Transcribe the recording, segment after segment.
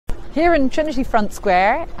Here in Trinity Front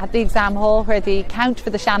Square at the exam hall where the count for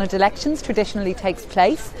the Seanad elections traditionally takes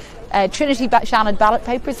place, Trinity Seanad ballot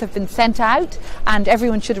papers have been sent out and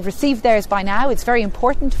everyone should have received theirs by now. It's very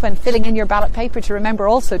important when filling in your ballot paper to remember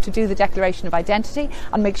also to do the declaration of identity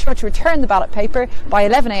and make sure to return the ballot paper by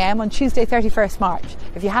 11 a.m. on Tuesday 31st March.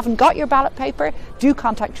 If you haven't got your ballot paper, do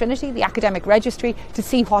contact Trinity, the Academic Registry, to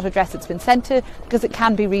see what address it's been sent to, because it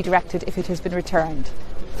can be redirected if it has been returned.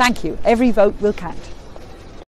 Thank you. Every vote will count.